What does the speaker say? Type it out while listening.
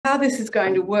how this is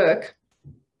going to work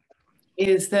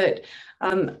is that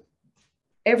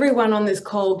everyone on this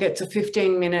call gets a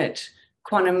 15-minute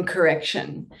quantum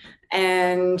correction.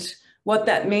 And what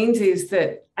that means is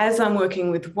that as I'm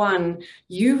working with one,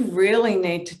 you really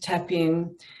need to tap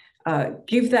in,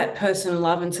 give that person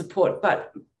love and support,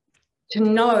 but to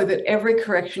know that every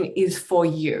correction is for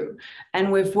you.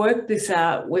 And we've worked this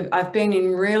out. I've been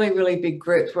in really, really big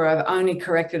groups where I've only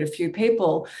corrected a few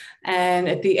people. And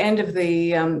at the end of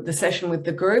the session with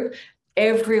the group,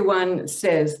 everyone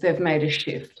says they've made a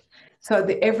shift. So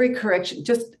every correction,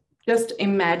 just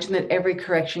imagine that every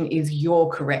correction is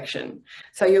your correction.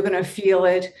 So you're going to feel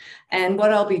it. And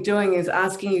what I'll be doing is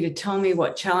asking you to tell me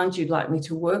what challenge you'd like me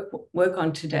to work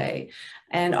on today.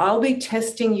 And I'll be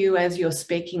testing you as you're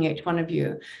speaking, each one of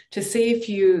you, to see if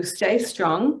you stay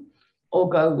strong or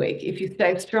go weak. If you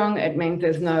stay strong, it means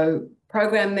there's no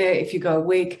program there. If you go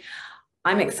weak,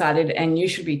 I'm excited, and you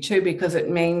should be too, because it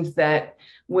means that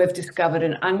we've discovered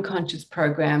an unconscious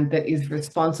program that is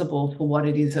responsible for what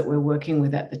it is that we're working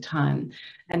with at the time.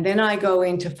 And then I go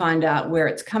in to find out where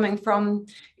it's coming from.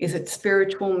 Is it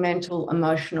spiritual, mental,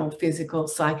 emotional, physical,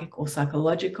 psychic, or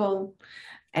psychological?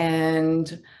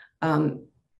 And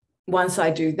once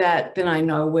I do that, then I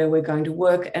know where we're going to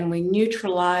work, and we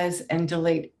neutralize and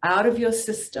delete out of your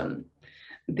system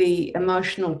the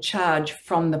emotional charge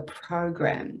from the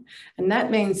program. And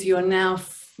that means you're now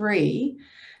free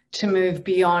to move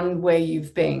beyond where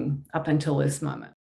you've been up until this moment.